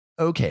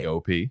Okay,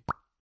 OP.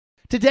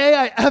 Today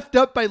I effed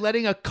up by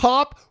letting a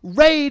cop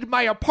raid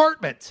my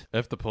apartment.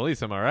 F the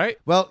police, am I right?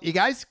 Well, you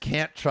guys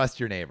can't trust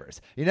your neighbors.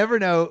 You never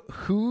know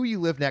who you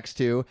live next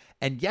to.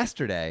 And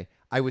yesterday,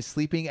 I was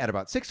sleeping at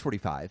about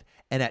 6:45,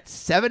 and at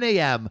 7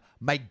 a.m.,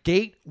 my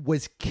gate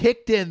was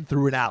kicked in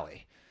through an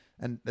alley.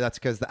 And that's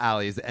because the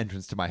alley is the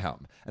entrance to my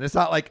home. And it's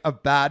not like a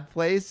bad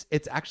place.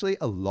 It's actually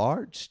a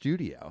large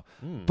studio.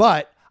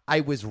 But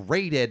I was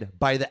raided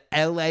by the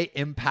LA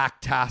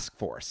Impact Task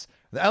Force.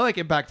 The LA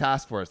Impact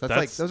Task Force. That's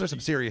like, those are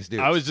some serious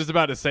dudes. I was just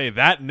about to say,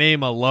 that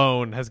name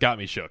alone has got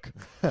me shook.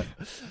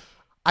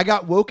 I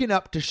got woken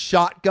up to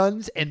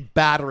shotguns and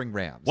battering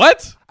rams.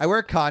 What? I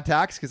wear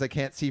contacts because I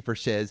can't see for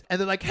shiz. And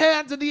they're like,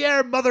 hands in the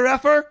air, mother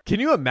effer. Can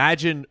you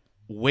imagine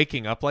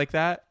waking up like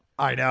that?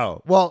 I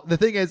know. Well, the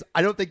thing is,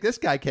 I don't think this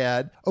guy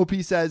can. OP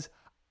says,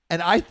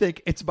 and I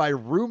think it's my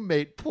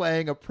roommate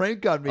playing a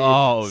prank on me.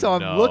 Oh, so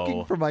I'm no.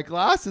 looking for my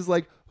glasses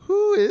like,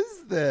 who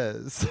is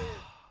this?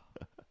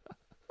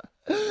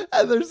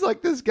 And there's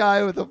like this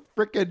guy with a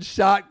freaking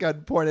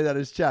shotgun pointed at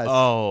his chest.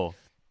 Oh.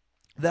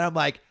 Then I'm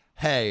like,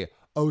 hey,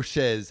 oh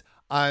shiz,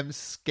 I'm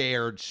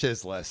scared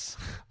shizzless.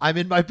 I'm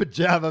in my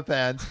pajama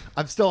pants.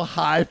 I'm still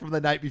high from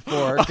the night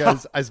before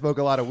because I smoke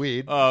a lot of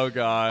weed. Oh,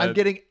 God. I'm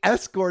getting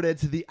escorted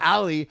to the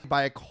alley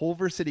by a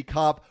Culver City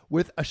cop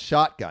with a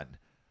shotgun.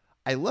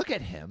 I look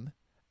at him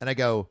and I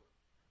go,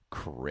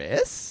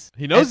 Chris?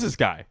 He knows this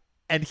guy.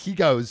 And he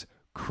goes,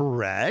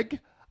 Craig?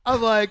 I'm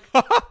like,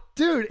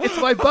 dude, it's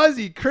my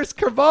buzzy, Chris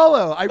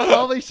Carvalho. I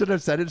probably should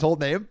have said his whole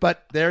name,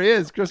 but there he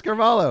is, Chris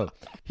Carvalho.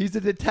 He's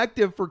a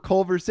detective for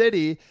Culver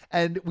City,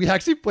 and we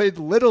actually played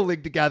Little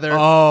League together.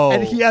 Oh.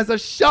 And he has a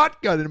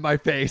shotgun in my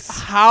face.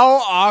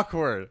 How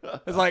awkward.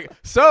 It's like,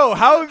 so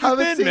how have you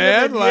Haven't been, seen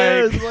man? him in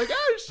years. I'm like,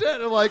 oh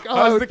shit. I'm like, oh,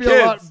 How's I the would feel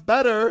a lot kids?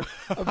 better.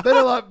 I've been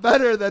a lot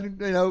better than,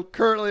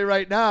 currently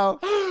right now.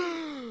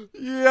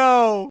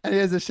 Yo. And he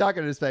has a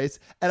shotgun in his face.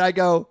 And I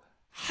go,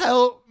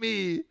 help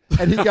me.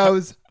 And he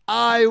goes,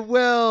 I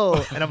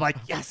will. And I'm like,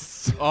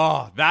 yes.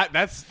 Oh,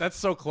 that's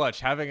so clutch.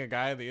 Having a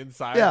guy on the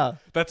inside. Yeah.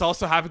 That's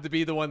also happened to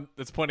be the one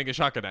that's pointing a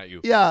shotgun at you.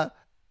 Yeah.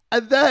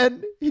 And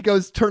then he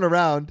goes, turn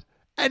around.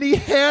 And he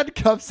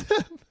handcuffs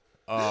him.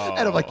 Oh.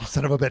 And I'm like, you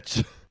son of a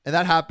bitch. And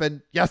that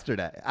happened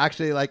yesterday.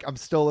 Actually, like, I'm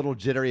still a little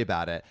jittery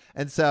about it.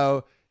 And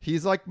so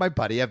he's like my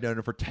buddy. I've known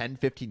him for 10,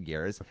 15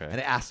 years. Okay. And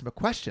I asked him a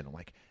question. I'm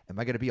like, am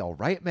I going to be all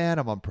right, man?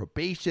 I'm on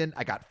probation.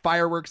 I got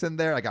fireworks in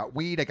there. I got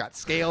weed. I got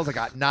scales. I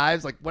got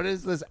knives. Like, what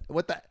is this?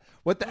 What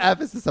the F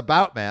is this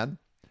about, man?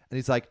 And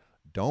he's like,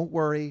 don't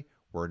worry.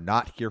 We're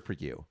not here for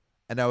you.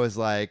 And I was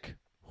like,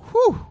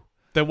 whew.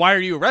 Then why are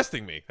you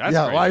arresting me? That's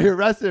Yeah, crazy. why are you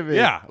arresting me?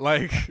 Yeah,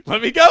 like,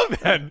 let me go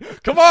then.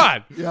 Come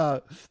on. Yeah.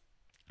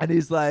 And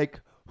he's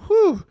like,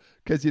 whew.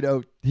 Because,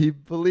 he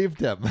believed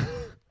him.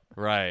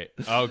 Right.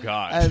 Oh,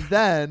 God. And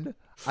then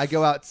I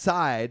go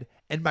outside,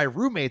 and my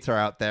roommates are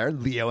out there,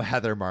 Leo,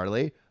 Heather,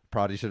 Marley.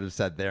 Probably should have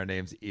said their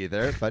names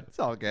either, but it's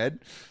all good.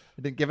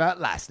 I didn't give out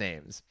last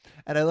names.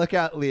 And I look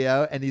at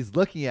Leo, and he's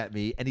looking at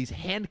me, and he's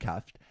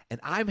handcuffed,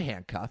 and I'm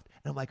handcuffed.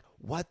 And I'm like,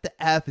 what the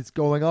F is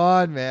going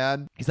on,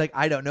 man? He's like,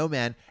 I don't know,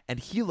 man. And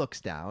he looks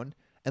down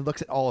and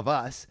looks at all of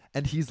us,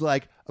 and he's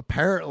like,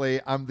 apparently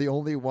I'm the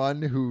only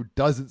one who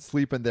doesn't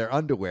sleep in their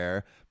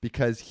underwear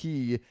because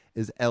he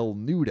is El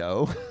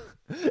Nudo.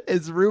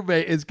 His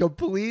roommate is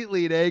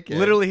completely naked.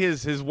 Literally,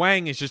 his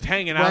wang is just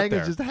hanging out Wang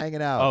there. is just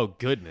hanging out. Oh,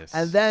 goodness.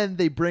 And then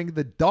they bring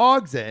the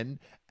dogs in,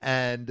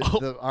 and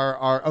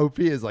our OP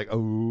is like,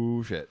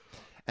 oh, shit.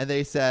 And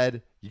they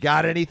said, you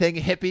got anything,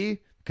 hippie?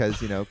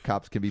 Because,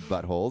 cops can be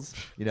buttholes.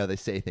 They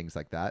say things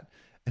like that.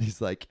 And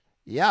he's like,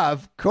 yeah,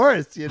 of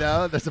course.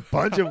 There's a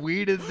bunch of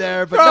weed in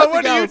there. But Bro, nothing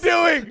what are you else.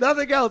 doing?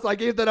 Nothing else. I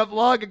gave that up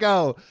long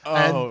ago. Oh.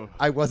 And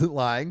I wasn't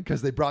lying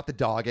because they brought the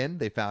dog in.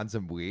 They found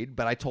some weed.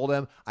 But I told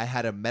them I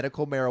had a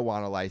medical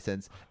marijuana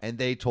license. And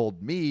they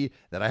told me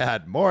that I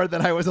had more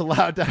than I was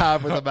allowed to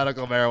have with a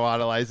medical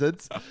marijuana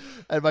license.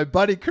 And my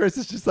buddy Chris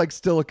is just like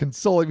still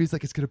consoling me. He's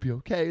like, it's going to be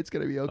okay. It's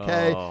going to be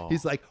okay. Oh.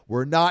 He's like,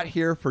 we're not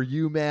here for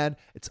you, man.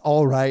 It's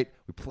all right.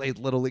 We played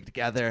Little League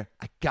together.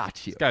 I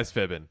got you. This guy's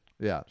fibbing.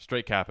 Yeah.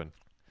 Straight capping.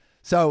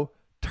 So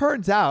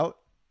turns out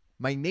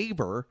my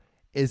neighbor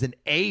is an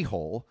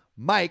a-hole.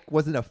 Mike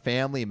wasn't a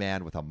family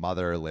man with a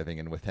mother living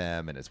in with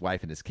him and his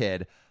wife and his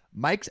kid.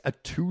 Mike's a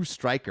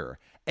two-striker,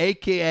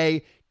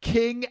 a.k.a.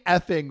 King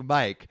effing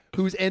Mike,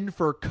 who's in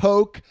for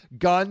coke,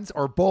 guns,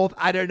 or both.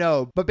 I don't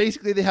know. But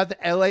basically, they have the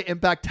LA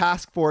Impact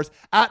Task Force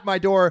at my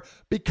door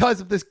because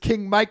of this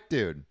King Mike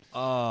dude.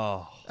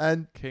 Oh.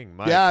 And King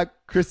Mike. Yeah,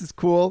 Chris is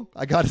cool.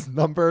 I got his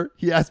number.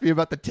 He asked me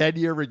about the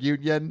 10-year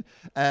reunion,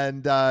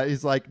 and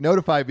he's like,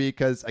 notify me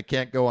because I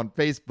can't go on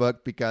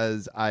Facebook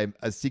because I'm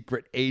a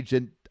secret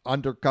agent,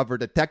 undercover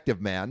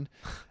detective man.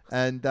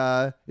 And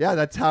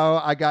that's how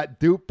I got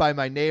duped by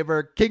my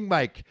neighbor, King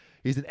Mike.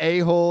 He's an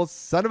a-hole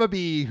son of a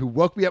bee who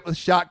woke me up with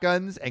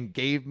shotguns and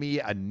gave me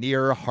a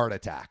near heart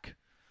attack.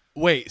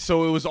 Wait,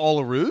 so it was all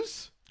a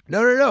ruse?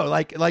 No.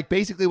 Like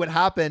basically what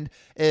happened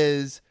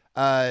is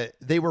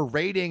they were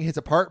raiding his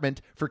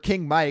apartment for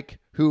King Mike,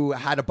 who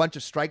had a bunch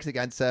of strikes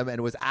against him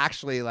and was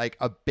actually like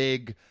a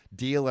big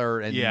dealer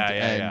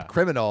and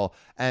criminal,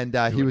 and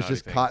he was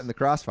just caught in the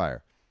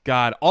crossfire.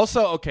 God.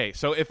 Also, okay,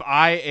 so if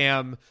I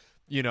am,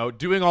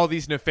 doing all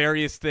these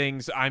nefarious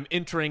things, I'm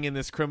entering in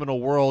this criminal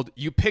world,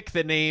 you pick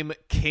the name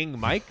King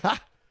Mike?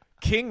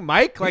 King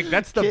Mike? Like,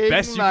 that's the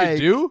best Mike.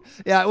 You could do?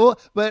 Yeah, well,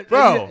 but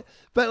bro.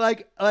 But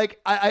like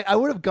I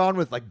would have gone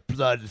with like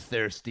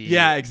bloodthirsty.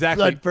 Yeah,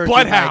 exactly.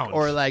 Bloodhound. Mike,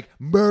 or like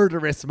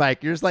murderous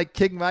Mike. You're just like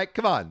King Mike.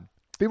 Come on.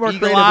 Be more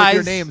creative with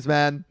your names,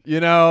 man.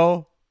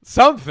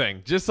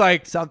 Something. Just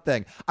like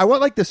something. I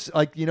want like this,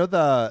 like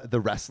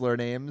the wrestler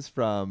names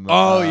from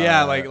like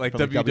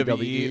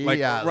WWE. Like,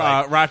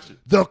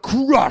 the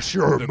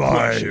Crusher, the Mike.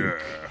 Crusher.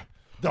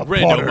 The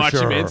Randall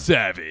Macho Man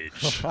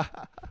Savage.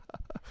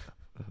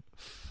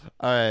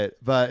 All right,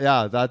 but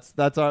yeah, that's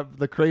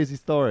the crazy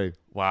story.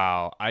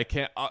 Wow, I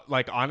can't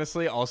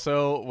honestly.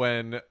 Also,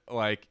 when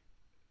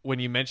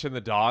you mentioned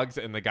the dogs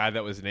and the guy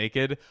that was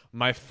naked,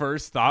 my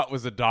first thought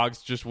was the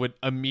dogs just went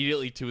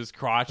immediately to his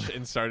crotch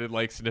and started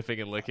like sniffing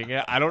and licking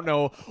it. I don't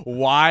know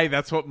why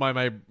that's what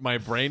my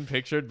brain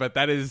pictured, but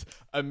that is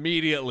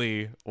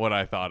immediately what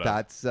I thought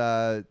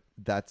of.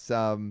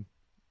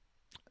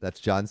 That's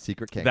John's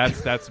secret kink.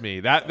 That's me.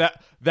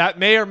 That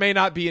may or may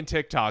not be in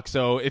TikTok.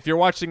 So if you're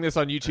watching this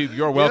on YouTube,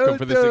 you're welcome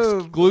for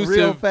this exclusive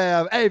Real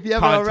fam. Hey, if you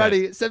haven't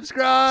already,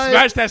 subscribe.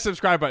 Smash that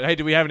subscribe button. Hey,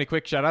 do we have any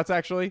quick shout outs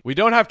actually? We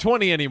don't have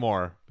 20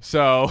 anymore.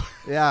 So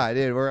yeah,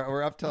 dude,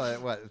 we're up to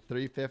what,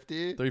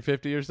 350?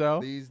 350 or so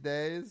these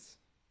days.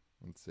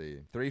 Let's see.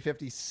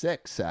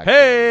 356 actually.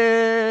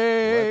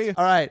 Hey!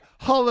 All right.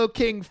 Hollow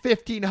King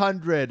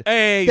 1500.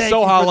 Hey, thank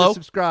so you hollow. For the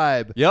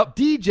subscribe. Yep.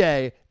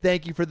 DJ,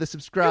 thank you for the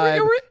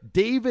subscribe.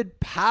 David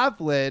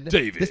Pavlin.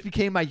 This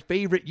became my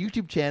favorite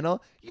YouTube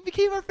channel. You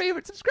became our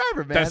favorite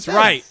subscriber, man. That's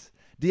right.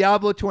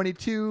 Diablo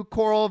 22,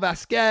 Coral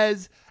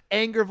Vasquez,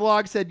 Anger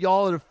Vlog said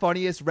y'all are the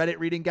funniest Reddit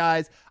reading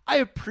guys. I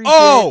appreciate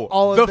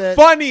all of it. The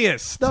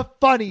funniest. The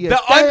funniest.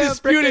 The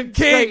undisputed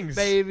kings.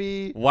 Straight,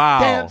 baby. Wow.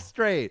 Damn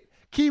straight.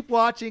 Keep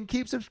watching,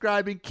 keep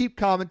subscribing, keep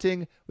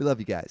commenting. We love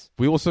you guys.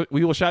 We will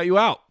shout you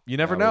out. You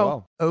never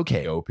know.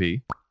 Okay. OP.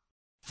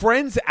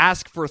 Friends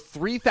ask for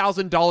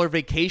 $3,000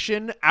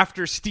 vacation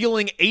after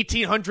stealing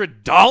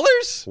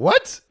 $1,800?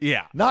 What?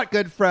 Yeah. Not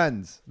good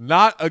friends.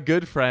 Not a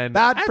good friend.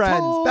 Bad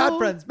friends. Bad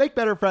friends. Make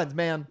better friends,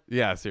 man.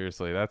 Yeah,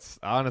 seriously. That's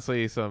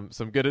honestly some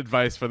good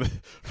advice for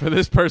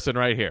this person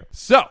right here.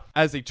 So,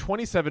 as a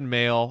 27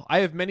 male,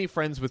 I have many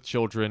friends with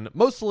children,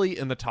 mostly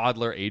in the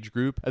toddler age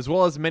group, as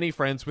well as many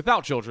friends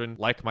without children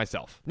like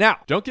myself. Now,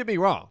 don't get me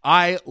wrong.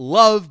 I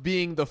love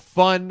being the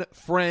fun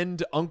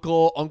friend,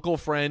 uncle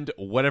friend,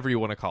 whatever you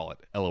want to call it.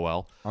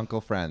 LOL. Uncle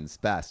friends,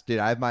 best. Dude,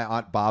 I have my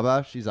Aunt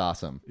Baba. She's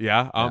awesome.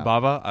 Yeah, Aunt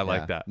Baba. I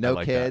like that. No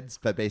like kids,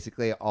 but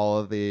basically all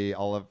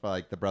of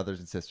like the brothers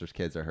and sisters'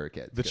 kids are her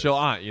kids. The chill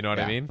aunt, you know what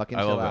I mean? Fucking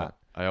I chill love out.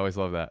 that. I always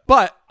love that.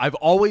 But I've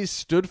always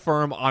stood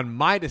firm on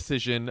my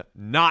decision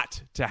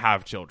not to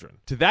have children.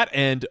 To that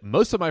end,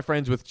 most of my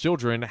friends with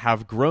children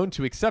have grown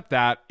to accept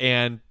that,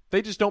 and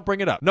they just don't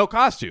bring it up. No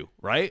cause to,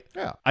 right?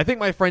 Yeah. I think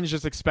my friends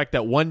just expect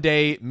that one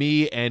day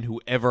me and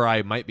whoever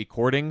I might be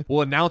courting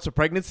will announce a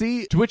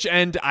pregnancy, to which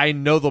end I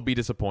know they'll be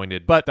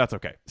disappointed, but that's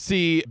okay.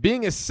 See,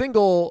 being a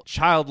single,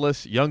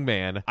 childless young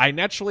man, I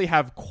naturally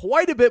have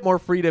quite a bit more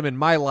freedom in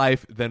my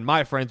life than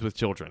my friends with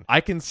children.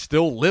 I can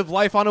still live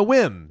life on a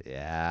whim.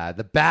 Yeah,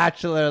 the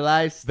bachelor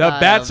lifestyle. The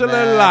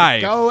bachelor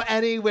life. Go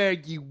anywhere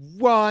you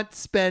want,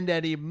 spend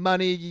any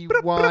money you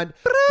want,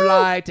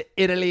 fly to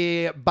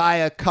Italy, buy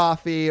a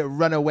coffee,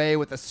 run away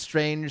with a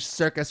strange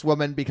circus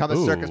woman, become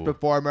a circus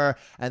performer,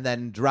 and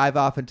then drive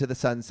off into the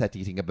sunset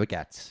eating a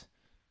baguette.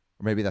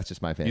 Or maybe that's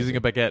just my fantasy. Using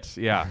a baguette,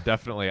 yeah,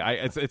 definitely.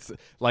 It's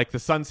like the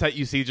sunset.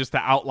 You see just the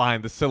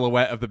outline, the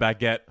silhouette of the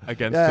baguette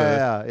against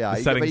the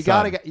setting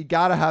sun. You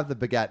gotta have the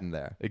baguette in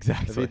there.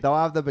 Exactly. If you don't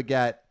have the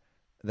baguette,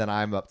 then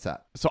I'm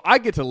upset. So I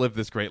get to live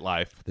this great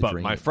life, but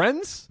my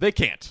friends, they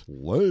can't.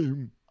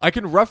 Lame. I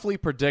can roughly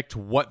predict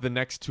what the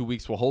next 2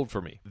 weeks will hold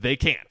for me. They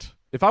can't.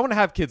 If I want to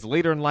have kids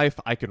later in life,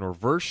 I can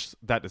reverse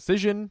that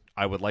decision.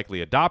 I would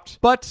likely adopt,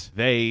 but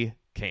they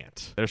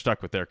can't. They're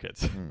stuck with their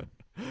kids.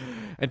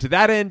 And to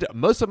that end,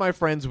 most of my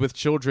friends with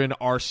children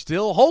are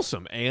still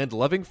wholesome and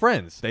loving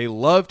friends. They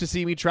love to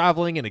see me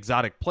traveling in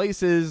exotic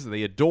places.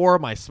 They adore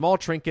my small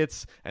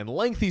trinkets and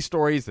lengthy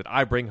stories that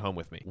I bring home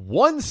with me.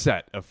 One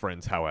set of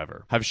friends,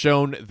 however, have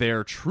shown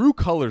their true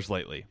colors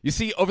lately. You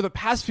see, over the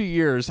past few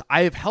years,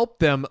 I have helped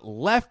them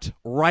left,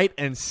 right,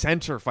 and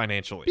center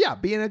financially. Yeah,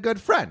 being a good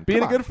friend.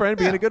 Being a good friend,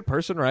 being a good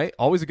person, right?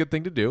 Always a good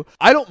thing to do.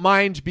 I don't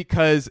mind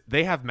because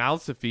they have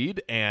mouths to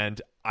feed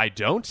and I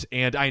don't,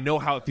 and I know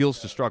how it feels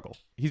to struggle.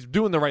 he's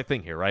doing the right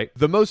thing here, right?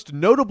 The most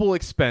notable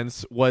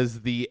expense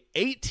was the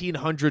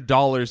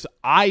 $1,800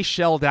 I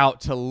shelled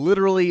out to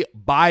literally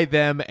buy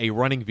them a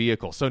running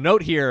vehicle. So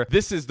note here,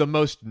 this is the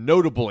most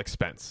notable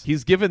expense.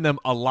 He's given them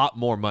a lot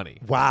more money.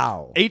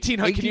 Wow.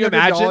 $1,800. Can you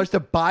imagine? To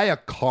buy a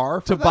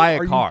car for To them? buy a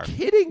Are car. you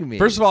kidding me?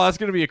 First of all, that's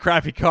going to be a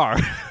crappy car.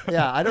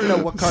 Yeah, I don't know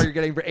what car you're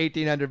getting for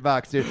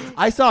 $1,800, dude.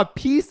 I saw a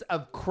piece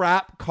of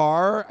crap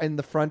car in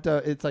the front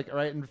of it's like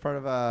right in front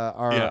of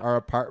our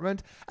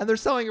apartment, and they're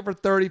selling it for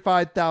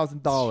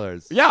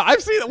 $35,000. Yeah,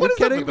 I've seen it. What you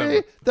is up kidding with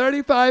me?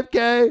 them?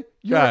 $35K?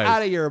 You're Guys,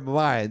 out of your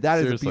mind. That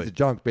is seriously. a piece of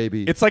junk,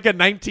 baby. It's like a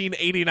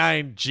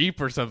 1989 Jeep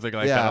or something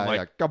like that. I'm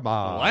like, come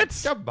on. what?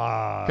 Come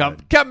on.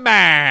 Come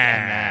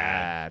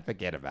on.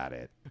 Forget about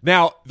it.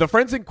 Now, the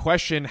friends in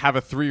question have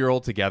a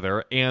 3-year-old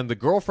together, and the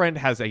girlfriend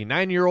has a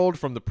 9-year-old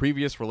from the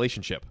previous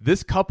relationship.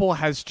 This couple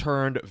has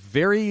turned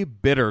very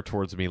bitter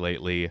towards me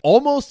lately,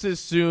 almost as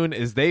soon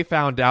as they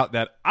found out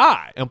that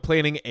I am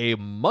planning a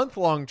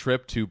month-long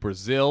trip to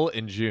Brazil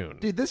in June.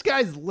 Dude, this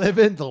guy's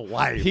living the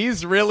life.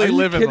 He's really Are you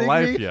living the kidding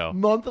life, me? yo.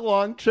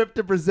 Month-long trip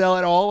to Brazil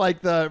and all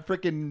like the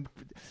freaking...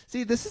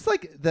 See, this is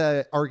like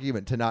the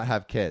argument to not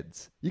have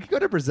kids. You can go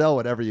to Brazil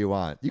whatever you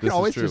want. You can This is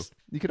always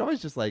true.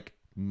 just like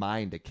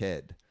mind a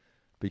kid.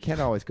 But you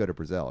can't always go to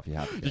Brazil if you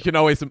have a kid. You can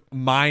always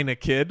mine a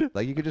kid,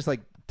 Like you could just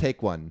like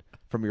take one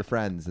from your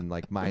friends and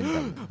like mind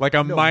them. like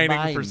I'm No, mining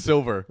for mind.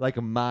 silver. Like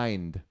a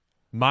mind.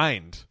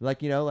 Mind.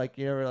 Like like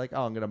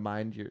oh, I'm gonna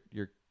mind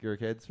your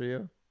kids for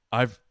you.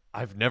 I've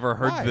never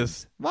heard Mind.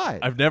 this. Why?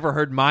 I've never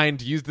heard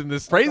mind used in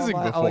this phrasing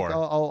I'll, before.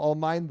 I'll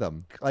mind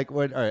them. Like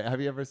what? All right.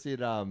 Have you ever seen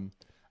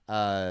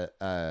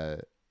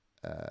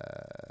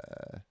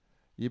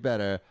you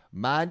better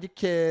mind your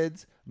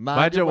kids,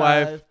 mind your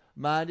wife,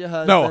 mind your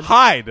husband. No,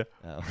 hide.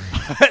 Oh.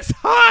 It's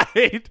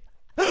hide.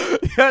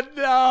 Yeah,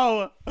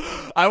 no,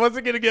 I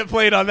wasn't gonna get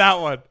played on that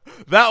one.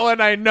 That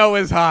one I know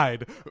is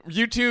hide.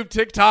 YouTube,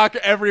 TikTok,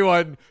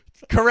 everyone,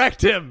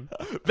 correct him.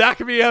 Back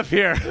me up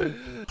here.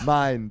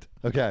 Mind.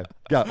 Okay,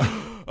 go.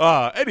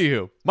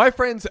 Anywho, my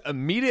friend's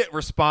immediate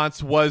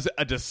response was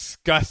a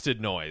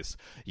disgusted noise.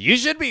 You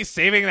should be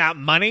saving that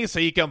money so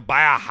you can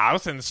buy a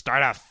house and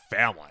start a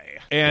family.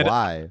 And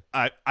Why?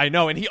 I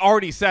know, and he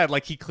already said,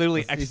 like, he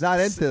clearly He's not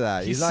into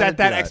that. He He's not set into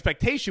that that.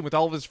 expectation with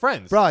all of his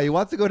friends. Bro, he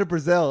wants to go to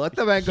Brazil. Let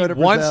the man go to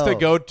Brazil. Wants to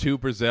go to He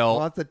Brazil,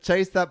 wants to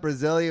chase that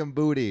Brazilian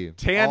booty.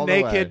 tan all the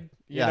naked. way.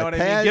 You know what I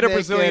tan mean? Get a naked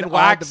Brazilian on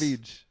wax. the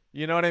beach.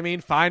 You know what I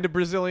mean? Find a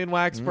Brazilian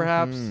wax,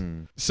 perhaps.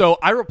 Mhm. So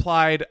I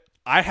replied,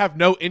 I have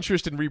no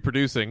interest in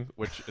reproducing,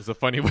 which is a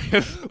funny way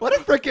of... What a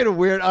freaking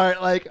weird. All right,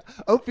 like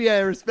Opie, I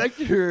respect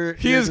your.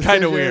 He your is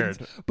kinda decisions,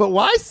 weird. but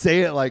why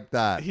say it like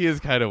that? He is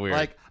kind of weird.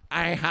 Like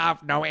I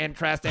have no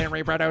interest in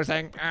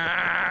reproducing.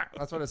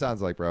 That's what it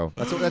sounds like, bro.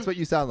 That's what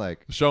you sound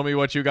like. Show me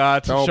what you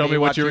got. Show me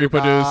what you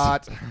reproduce.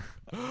 got.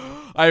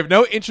 I have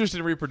no interest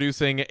in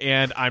reproducing,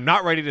 and I'm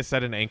not ready to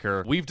set an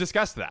anchor. We've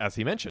discussed that, as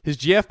he mentioned. His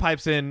GF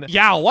pipes in,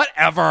 yeah,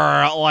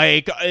 whatever.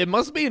 Like, it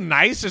must be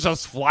nice to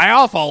just fly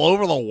off all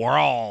over the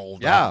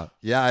world. Yeah,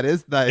 it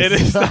is nice. It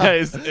is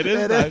nice. It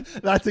is nice.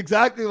 That's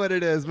exactly what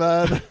it is,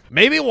 man.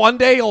 Maybe one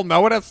day you'll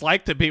know what it's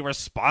like to be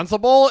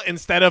responsible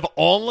instead of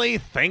only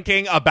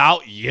thinking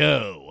about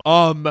you.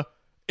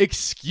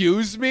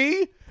 Excuse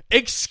me?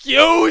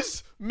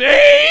 Excuse me?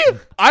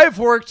 I've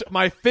worked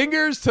my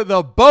fingers to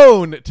the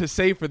bone to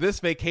save for this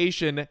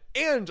vacation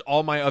and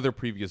all my other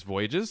previous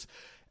voyages.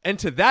 And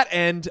to that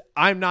end,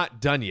 I'm not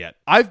done yet.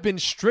 I've been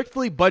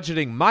strictly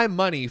budgeting my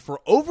money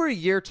for over a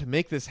year to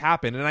make this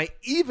happen, and I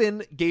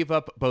even gave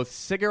up both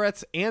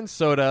cigarettes and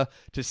soda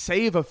to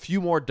save a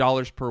few more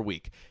dollars per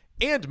week.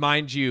 And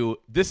mind you,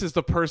 this is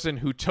the person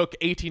who took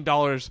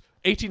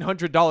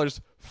 $1,800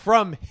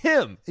 from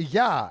him.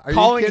 Yeah, are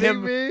Calling you kidding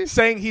him, me?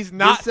 saying he's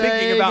not You're thinking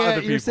saying about it- other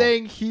people. You're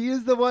saying he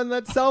is the one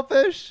that's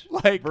selfish?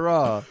 Like,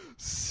 Bruh.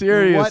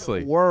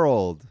 seriously. In what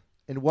world?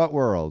 In what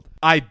world?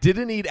 I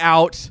didn't eat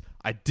out.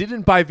 I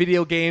didn't buy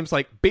video games,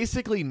 like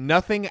basically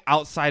nothing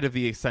outside of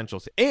the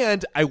essentials.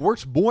 And I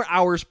worked more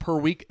hours per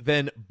week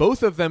than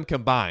both of them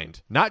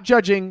combined. Not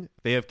judging.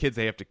 They have kids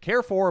they have to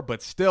care for,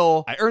 but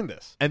still, I earned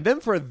this. And then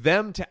for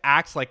them to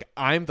act like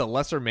I'm the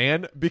lesser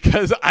man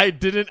because I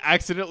didn't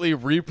accidentally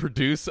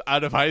reproduce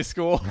out of high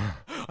school.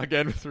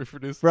 Again, with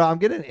reproduce. Bro, I'm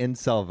getting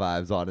incel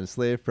vibes,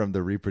 honestly, from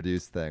the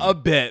reproduce thing. A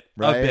bit.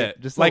 Right? A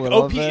bit. Just a like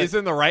little OP bit. is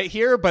in the right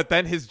here, but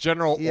then his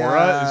general aura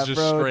yeah, is just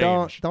bro,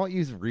 strange. Don't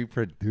use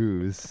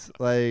reproduce.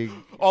 Like,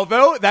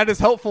 Although that is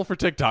helpful for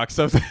TikTok,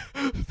 so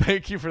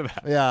thank you for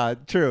that. yeah,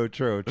 true.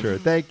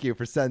 Thank you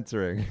for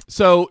censoring.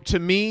 So to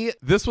me,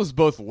 this was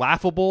both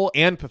laughable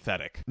and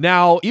pathetic.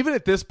 Now, even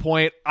at this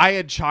point, I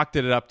had chalked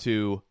it up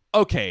to,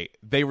 okay,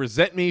 they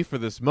resent me for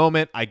this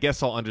moment. I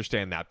guess I'll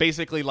understand that.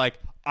 Basically, like,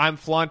 I'm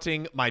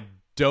flaunting my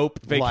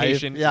dope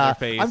vacation Life. in their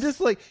face. I'm just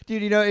like,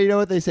 dude, you know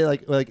what they say,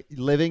 like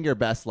living your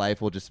best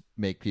life will just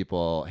make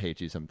people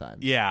hate you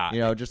sometimes. Yeah. You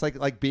know, just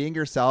like being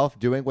yourself,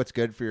 doing what's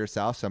good for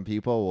yourself. Some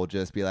people will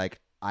just be like,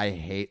 I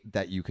hate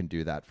that you can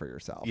do that for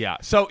yourself. Yeah.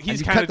 So And he's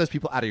you kind cut of those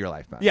people out of your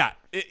life, man. Yeah.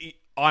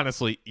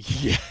 Honestly,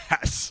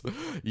 yes.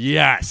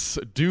 Yes,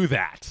 do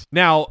that.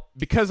 Now,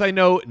 because I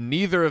know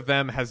neither of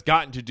them has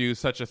gotten to do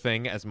such a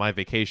thing as my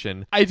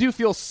vacation, I do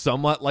feel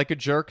somewhat like a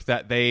jerk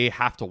that they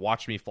have to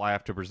watch me fly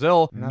off to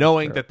Brazil,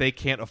 knowing that they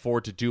can't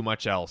afford to do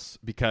much else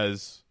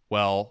because,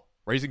 well,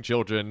 raising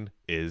children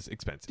is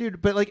expensive.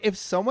 Dude, but like if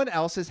someone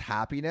else's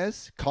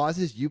happiness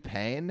causes you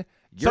pain,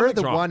 you're Something's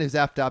the wrong. one who's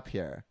effed up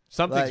here.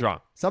 Something's Like, wrong.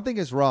 Something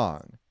is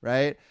wrong,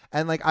 right?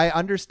 And like I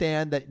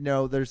understand that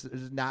there's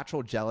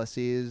natural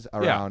jealousies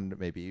around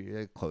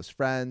maybe close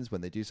friends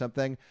when they do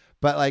something,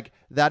 but like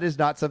that is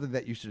not something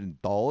that you should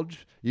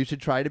indulge. You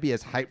should try to be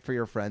as hyped for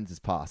your friends as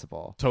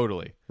possible,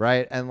 Totally.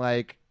 right? And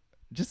like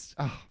just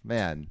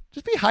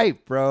just be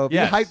hyped, bro. Be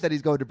Yes. hyped that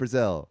he's going to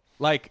Brazil.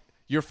 Like,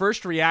 your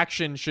first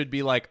reaction should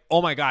be like,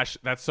 oh my gosh,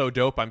 that's so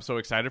dope. I'm so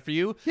excited for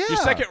you. Yeah. Your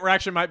second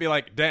reaction might be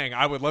like, dang,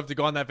 I would love to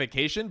go on that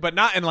vacation, but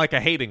not in like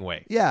a hating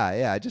way.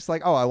 Yeah, just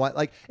like I want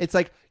like it's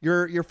like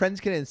your friends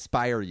can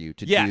inspire you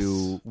to Yes.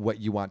 do what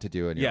you want to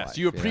do in your Yes, life.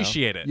 you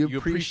appreciate it. You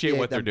appreciate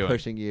what they're them doing.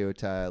 pushing you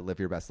to live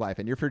your best life.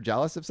 And if you're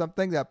jealous of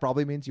something, that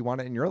probably means you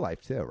want it in your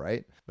life too,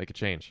 right? Make a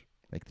change.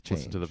 Make the change.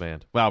 Listen to the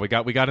band. Wow, we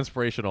got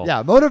inspirational.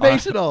 Yeah,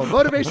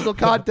 motivational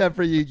content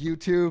for you,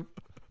 YouTube.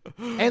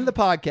 And the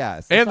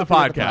podcast. And Let's the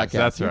not forget podcast.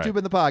 That's right. YouTube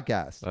and the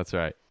podcast. That's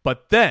right.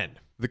 But then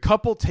the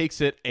couple takes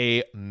it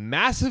a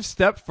massive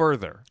step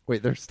further.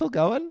 Wait, they're still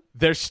going?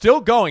 They're still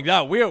going.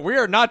 No, we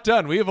are not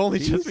done. We have only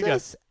just begun.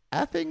 Jesus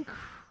effing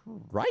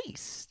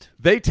Christ.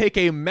 They take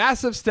a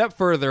massive step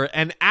further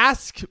and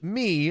ask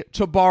me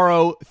to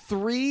borrow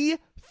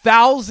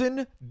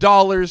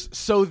 $3,000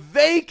 so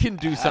they can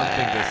do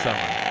something this summer.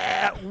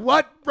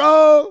 What,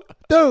 bro?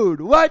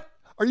 Dude, what?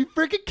 Are you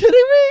freaking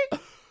kidding me?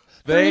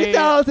 They-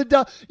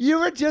 $3,000. You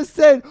were just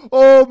saying,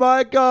 oh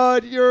my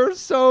God, you're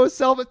so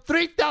selfish.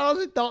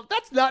 $3,000.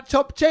 That's not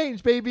chump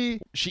change,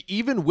 baby. She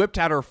even whipped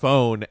out her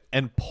phone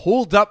and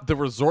pulled up the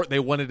resort they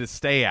wanted to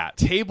stay at,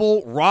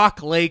 Table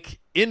Rock Lake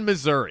in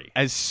Missouri.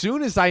 As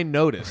soon as I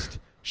noticed,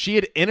 she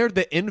had entered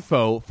the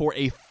info for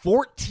a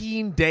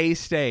 14-day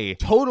stay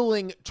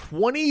totaling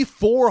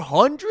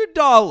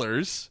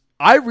 $2,400.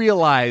 I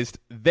realized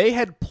they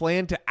had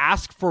planned to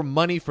ask for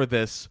money for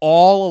this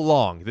all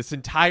along, this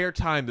entire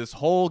time, this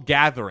whole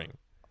gathering.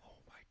 Oh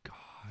my God.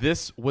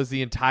 This was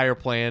the entire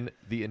plan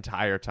the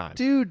entire time.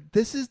 Dude,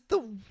 this is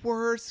the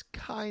worst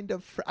kind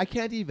of I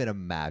can't even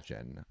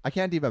imagine. I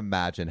can't even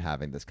imagine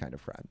having this kind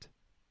of friend.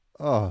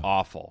 Oh.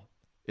 Awful.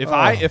 If Oh.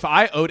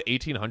 I owed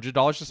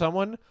 $1,800 to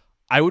someone,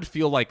 I would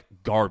feel like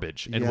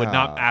garbage and would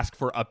not Yeah. ask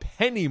for a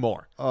penny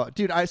more. Oh,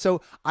 dude, I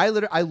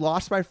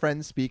lost my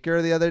friend's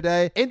speaker the other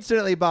day.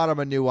 Instantly bought him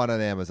a new one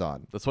on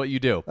Amazon. That's what you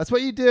do. That's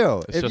what you do.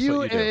 It's If just you,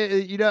 what you do.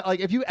 you know,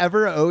 like if you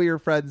ever owe your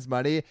friends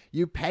money,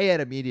 you pay it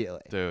immediately.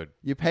 Dude.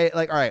 You pay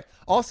like all right.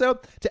 Also,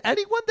 to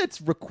anyone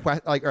that's all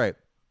right,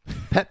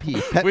 pet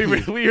peeve. We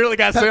really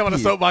got to Pet stay on a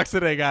peeve. soapbox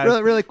today, guys.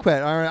 Really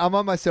quick. All right, I'm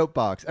on my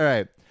soapbox. All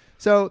right.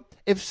 So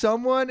if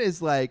someone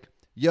is like,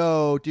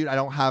 yo, dude, I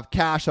don't have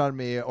cash on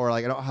me, or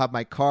like I don't have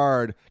my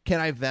card, can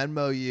I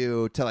Venmo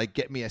you to like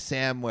get me a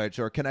sandwich,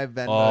 or can I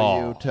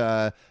Venmo you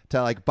to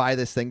like buy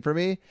this thing for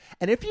me?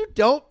 And if you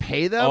don't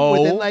pay them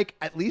within like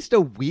at least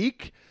a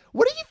week,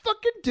 what are you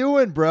fucking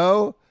doing,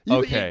 bro?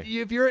 Okay.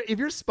 If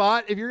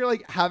you're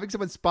like having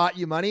someone spot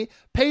you money,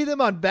 pay them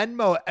on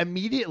Venmo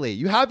immediately.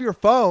 You have your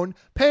phone,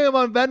 pay them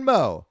on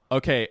Venmo.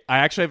 Okay, I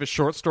actually have a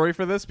short story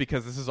for this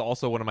because this is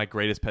also one of my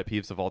greatest pet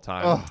peeves of all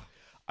time. Ugh.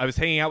 I was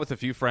hanging out with a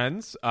few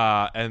friends,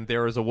 and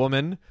there was a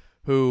woman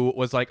who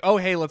was like, oh,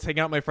 hey, let's hang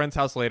out at my friend's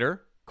house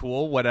later.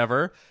 Cool,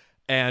 whatever.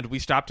 And we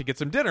stopped to get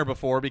some dinner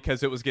before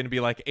because it was going to be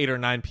like 8 or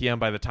 9 p.m.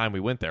 by the time we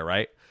went there,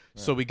 right?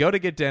 So we go to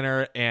get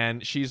dinner,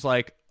 and she's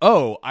like,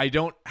 oh, I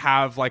don't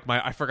have like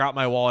I forgot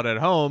my wallet at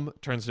home.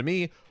 Turns to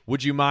me,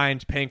 would you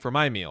mind paying for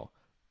my meal?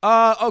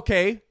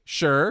 Okay,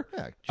 sure. Yeah,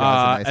 John's a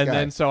nice and guy.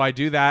 then so I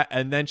do that,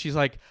 and then she's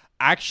like,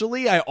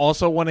 actually, I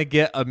also want to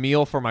get a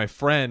meal for my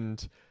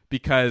friend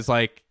because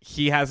like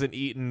he hasn't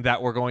eaten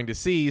that we're going to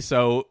see.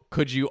 So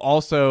could you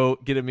also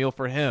get a meal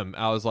for him?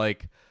 I was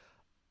like,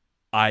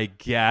 I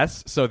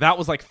guess. So that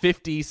was like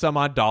 50 some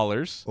odd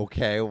dollars.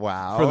 Okay,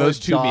 wow. For those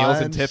two meals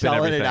and tip and shelling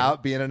everything. it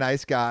out, being a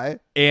nice guy.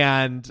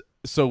 And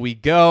so we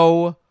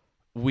go,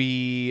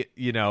 she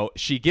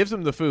gives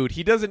him the food.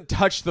 He doesn't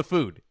touch the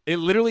food. It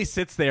literally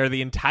sits there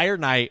the entire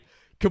night,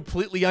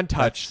 completely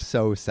untouched. That's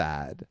so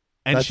sad.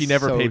 And That's she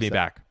never so paid me sad.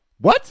 back.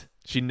 What?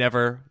 She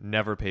never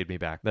paid me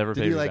back. Never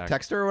Did paid you me like back.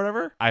 text her or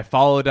whatever? I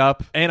followed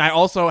up, and I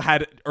also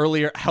had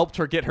earlier helped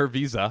her get her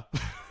visa.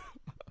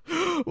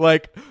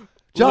 Like,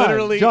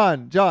 literally,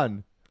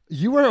 John,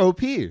 you were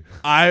OP,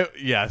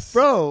 yes,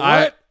 bro.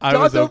 What? I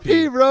John's was OP,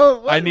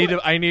 bro. What? I need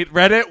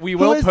Reddit. We Who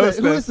will is post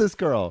Who is this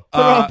girl?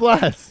 Put her on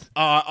blast.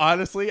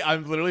 Honestly,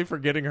 I'm literally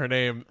forgetting her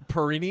name.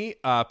 Perini.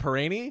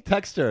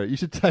 Text her. You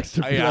should text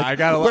her. Be Yeah, like, I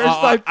got. Where's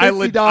my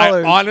 $50?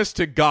 I honest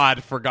to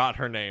God forgot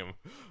her name.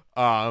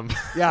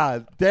 Yeah,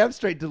 damn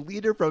straight.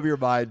 Delete her from your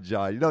mind,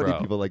 John. You don't Bro, need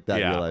people like that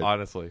yeah, in your life.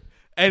 honestly.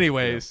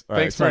 Anyways, All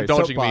right, thanks sorry, for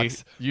indulging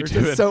soapbox. me. You We're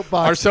two, just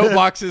soapbox. our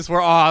soapboxes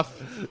were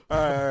off. All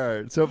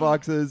right.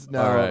 Soapboxes.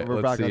 No, All right, we're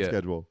let's back see on it.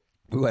 schedule.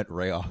 We went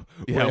rail.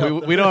 Yeah,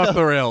 we don't have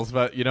the rails,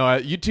 but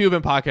YouTube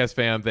and podcast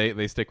fam,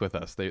 they stick with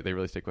us. They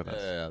really stick with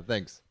us. Yeah.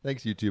 Thanks,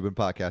 YouTube and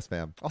podcast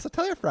fam. Also,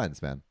 tell your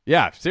friends, man.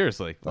 Yeah,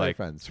 seriously. Tell your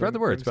friends. Spread the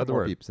word. Spread the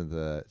word. Peeps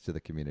into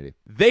the community.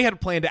 They had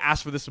planned to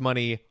ask for this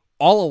money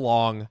all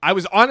along. I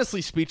was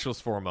honestly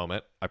speechless for a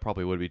moment. I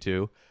probably would be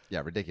too.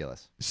 Yeah,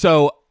 ridiculous.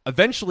 So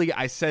eventually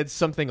I said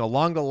something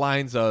along the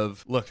lines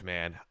of, look,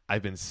 man,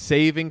 I've been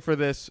saving for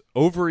this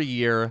over a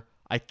year.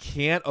 I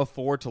can't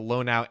afford to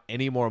loan out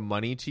any more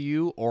money to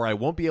you, or I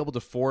won't be able to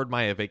afford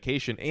my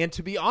vacation. And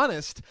to be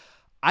honest,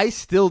 I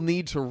still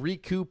need to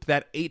recoup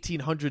that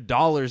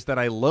 $1,800 that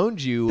I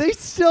loaned you. They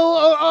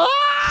still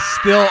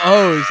Still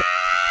owes.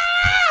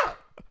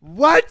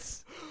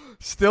 What?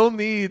 Still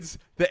needs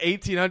the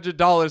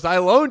 $1,800 I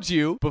loaned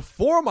you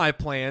before my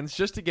plans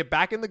just to get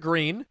back in the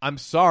green. I'm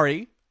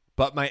sorry,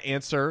 but my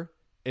answer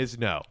is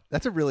no.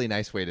 That's a really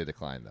nice way to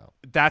decline, though.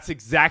 That's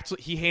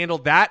exactly, he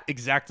handled that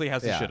exactly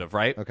as he should have,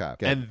 right? Okay.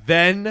 Good. And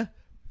then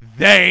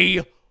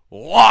they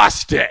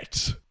lost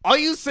it. All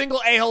you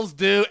single a-holes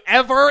do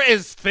ever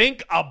is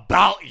think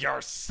about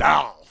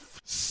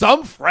yourself.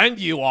 Some friend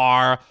you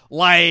are,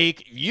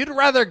 like, you'd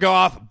rather go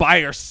off by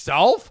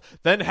yourself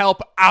than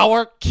help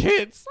our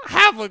kids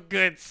have a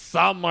good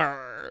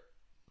summer.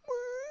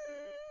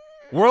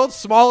 World's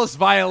smallest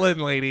violin,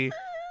 lady.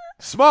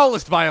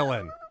 Smallest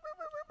violin.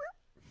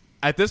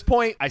 At this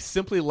point, I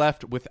simply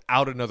left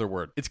without another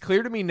word. It's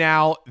clear to me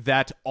now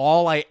that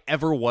all I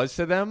ever was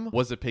to them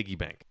was a piggy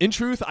bank. In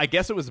truth, I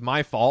guess it was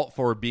my fault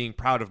for being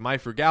proud of my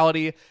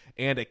frugality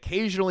and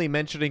occasionally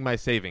mentioning my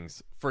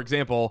savings. For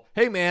example,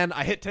 hey man,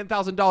 I hit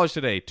 $10,000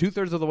 today,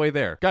 2/3 of the way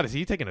there. God, is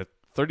he taking a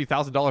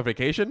 $30,000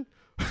 vacation?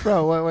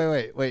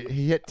 Bro, wait.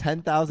 He hit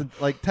 $10,000.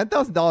 Like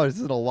 $10,000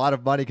 isn't a lot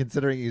of money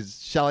considering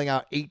he's shelling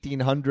out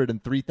 $1,800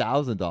 and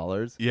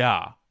 $3,000.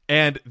 Yeah.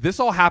 And this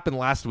all happened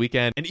last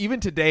weekend, and even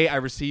today I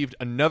received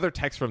another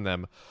text from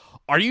them.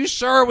 Are you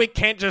sure we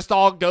can't just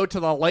all go to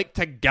the lake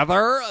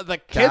together? The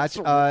kids... Catch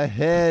a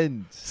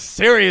hint.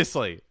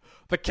 Seriously.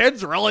 The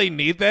kids really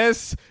need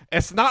this.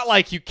 It's not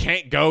like you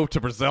can't go to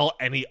Brazil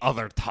any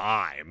other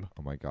time.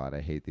 Oh my God,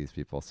 I hate these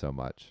people so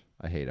much.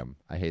 I hate them.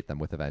 I hate them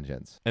with a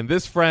vengeance. And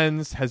this,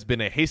 friends, has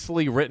been a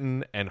hastily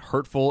written and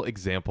hurtful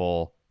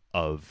example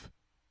of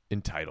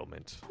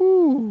entitlement.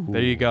 Whew.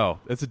 There you go.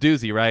 It's a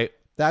doozy, right?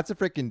 That's a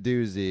freaking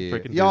doozy.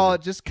 Freaking Y'all,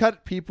 doozy. just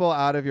cut people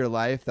out of your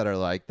life that are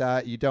like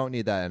that. You don't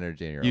need that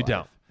energy in your life. You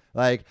don't.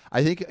 Like,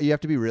 I think you have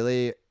to be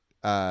really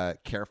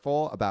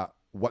careful about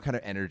what kind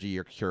of energy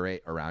you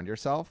curate around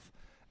yourself.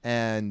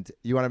 And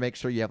you want to make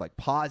sure you have like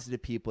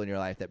positive people in your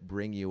life that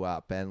bring you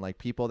up, and like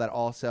people that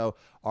also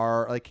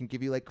are like can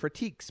give you like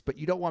critiques, but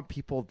you don't want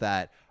people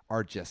that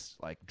are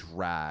just like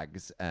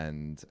drags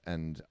and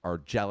are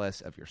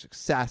jealous of your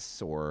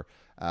success or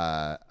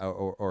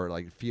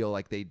like feel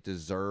like they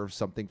deserve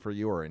something for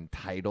you or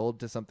entitled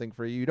to something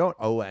for you. You don't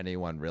owe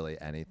anyone really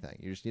anything.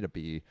 You just need to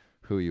be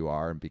who you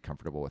are and be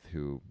comfortable with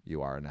who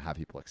you are and have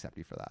people accept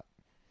you for that.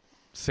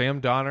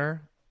 Sam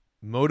Donner,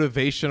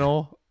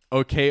 motivational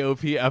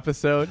OKOP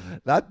episode.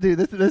 That dude,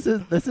 this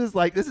is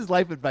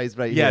life advice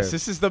right here. Yes,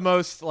 this is the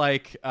most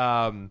like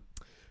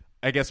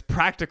I guess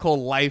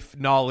practical life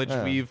knowledge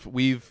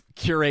we've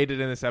curated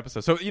in this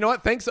episode. So you know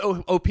what? Thanks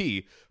OP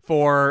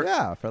for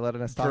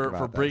letting us talk about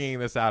for bringing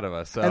this out of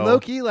us. So. And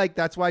low-key, like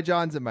that's why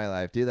John's in my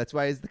life, dude. That's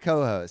why he's the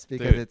co-host,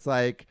 because it's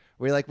like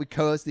we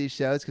co-host these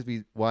shows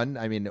because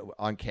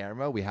on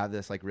camera we have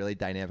this like really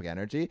dynamic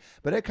energy,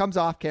 but it comes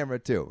off camera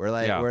too. We're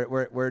like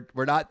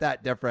we're not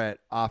that different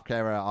off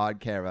camera, on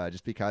camera,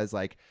 just because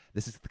like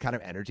this is the kind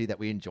of energy that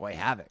we enjoy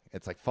having.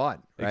 It's like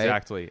fun, right?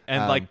 Exactly,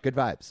 and like good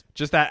vibes.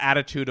 Just that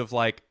attitude of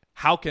like,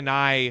 how can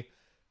I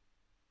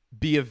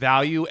be of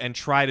value and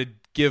try to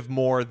give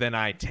more than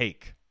I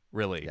take?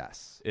 Really,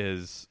 yes,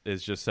 is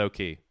just so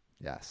key.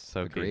 Yes,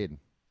 so agreed. Key.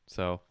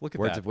 So look at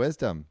words that. of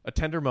wisdom. A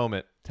tender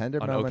moment. On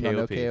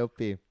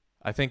OKOP.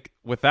 I think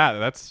with that,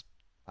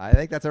 I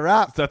think that's a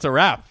wrap. That's a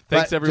wrap.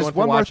 Thanks everyone just for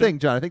one watching. more thing,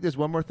 John. I think there's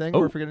one more thing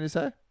we're forgetting to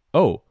say.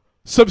 Oh,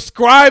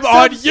 subscribe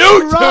on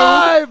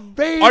YouTube.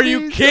 Baby, are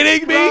you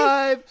kidding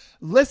me?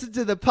 Listen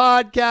to the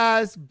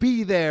podcast.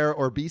 Be there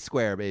or be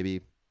square,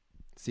 baby.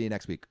 See you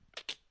next week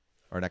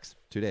or next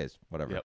 2 days, whatever. Yep.